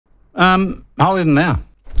Holier Than Thou.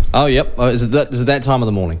 Oh, yep. Is it that time of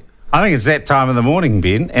the morning? I think it's that time of the morning,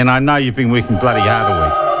 Ben, and I know you've been working bloody hard all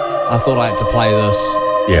week. I thought I had to play this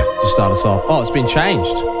to start us off. Oh, it's been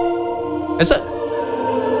changed. Is it?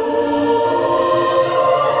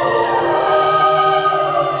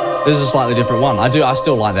 This is a slightly different one. I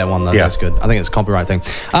still like that one, though. Yeah. That's good. I think it's a copyright thing.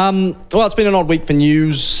 Well, it's been an odd week for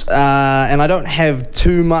news, and I don't have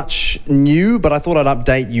too much new, but I thought I'd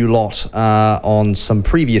update you lot on some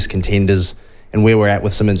previous contenders and where we're at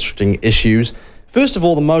with some interesting issues. First of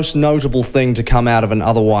all, the most notable thing to come out of an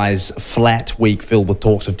otherwise flat week filled with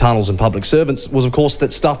talks of tunnels and public servants was, of course,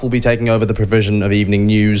 that Stuff will be taking over the provision of evening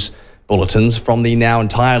news bulletins from the now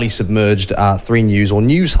entirely submerged 3 News or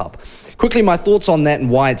News Hub. Quickly, my thoughts on that and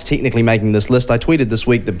why it's technically making this list. I tweeted this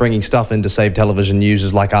week that bringing Stuff in to save television news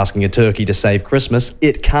is like asking a turkey to save Christmas.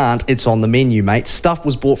 It can't. It's on the menu, mate. Stuff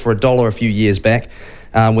was bought for $1 a few years back.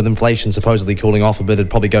 With inflation supposedly cooling off a bit, it'd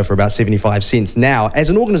probably go for about 75 cents now. As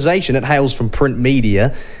an organisation, it hails from print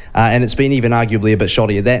media, and it's been even arguably a bit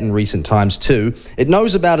shoddy at that in recent times too. It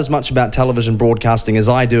knows about as much about television broadcasting as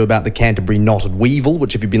I do about the Canterbury knotted weevil,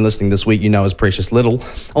 which if you've been listening this week, you know is precious little.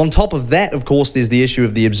 On top of that, of course, there's the issue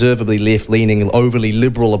of the observably left-leaning, overly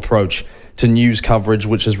liberal approach to news coverage,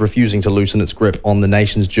 which is refusing to loosen its grip on the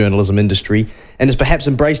nation's journalism industry and is perhaps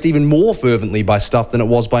embraced even more fervently by Stuff than it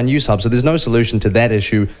was by News Hub. So there's no solution to that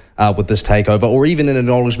issue with this takeover or even an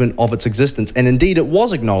acknowledgement of its existence. And indeed, it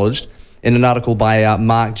was acknowledged in an article by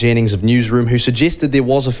Mark Jennings of Newsroom, who suggested there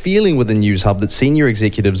was a feeling within News Hub that senior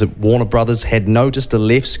executives at Warner Brothers had noticed a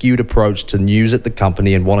left-skewed approach to news at the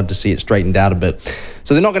company and wanted to see it straightened out a bit.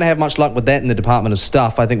 So they're not going to have much luck with that in the Department of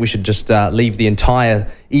Stuff. I think we should just leave the entire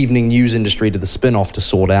evening news industry to the spin-off to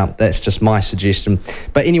sort out. That's just my suggestion.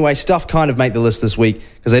 But anyway, Stuff kind of made the list this week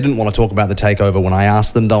because they didn't want to talk about the takeover when I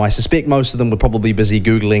asked them, though I suspect most of them were probably busy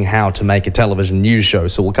Googling how to make a television news show,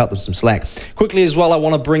 so we'll cut them some slack. Quickly as well, I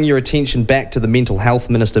want to bring your attention back to the Mental Health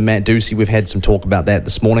Minister, Matt Ducey. We've had some talk about that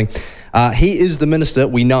this morning. He is the minister,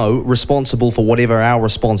 we know, responsible for whatever our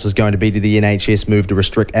response is going to be to the NHS move to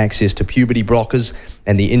restrict access to puberty blockers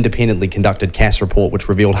and the independently conducted CAS report, which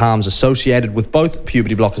revealed harms associated with both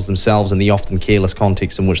puberty blockers themselves and the often careless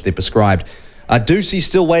context in which they're prescribed. Ducey's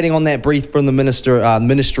still waiting on that brief from the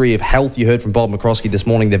Ministry of Health. You heard from Bob McCroskey this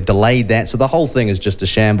morning. They've delayed that, so the whole thing is just a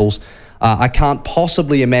shambles. I can't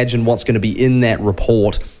possibly imagine what's going to be in that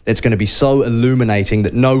report that's going to be so illuminating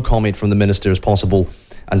that no comment from the minister is possible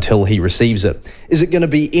until he receives it. Is it going to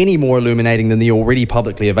be any more illuminating than the already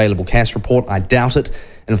publicly available CAS report? I doubt it.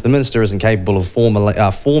 And if the minister isn't capable of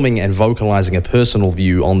forming and vocalising a personal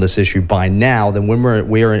view on this issue by now, then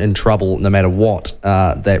we're in trouble no matter what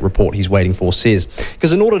that report he's waiting for says.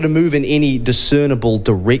 Because in order to move in any discernible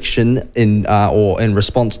direction or in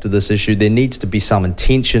response to this issue, there needs to be some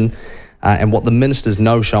intention. And what the minister's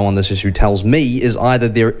no-show on this issue tells me is either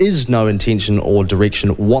there is no intention or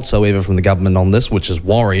direction whatsoever from the government on this, which is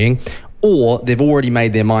worrying, or they've already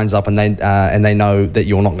made their minds up and they know that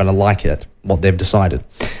you're not going to like it, what they've decided.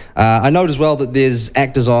 I note as well that there's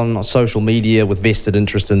actors on social media with vested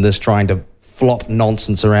interest in this trying to flop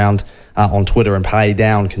nonsense around on Twitter and play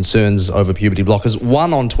down concerns over puberty blockers.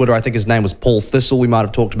 One on Twitter, I think his name was Paul Thistle, we might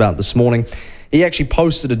have talked about this morning. He actually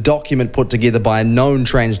posted a document put together by a known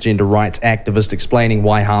transgender rights activist explaining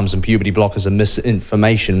why harms and puberty blockers are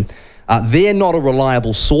misinformation. They're not a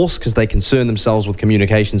reliable source because they concern themselves with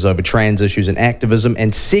communications over trans issues and activism.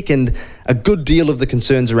 And second, a good deal of the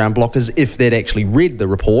concerns around blockers, if they'd actually read the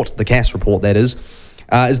report, the CAS report that is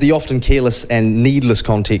the often careless and needless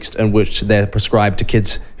context in which they're prescribed to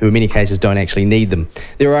kids who in many cases don't actually need them.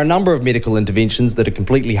 There are a number of medical interventions that are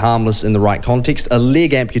completely harmless in the right context. A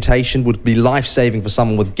leg amputation would be life-saving for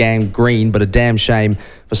someone with gangrene, but a damn shame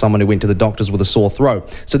for someone who went to the doctors with a sore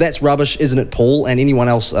throat. So that's rubbish, isn't it, Paul? And anyone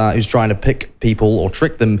else who's trying to pick people or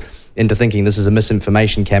trick them into thinking this is a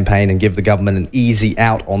misinformation campaign and give the government an easy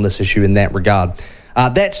out on this issue in that regard.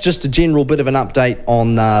 That's just a general bit of an update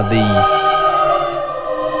on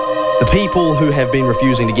the people who have been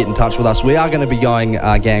refusing to get in touch with us. We are going to be going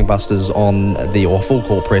gangbusters on full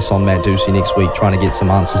court press on Matt Ducey next week, trying to get some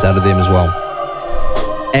answers out of them as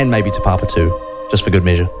well. And maybe to Papa too, just for good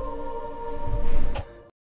measure.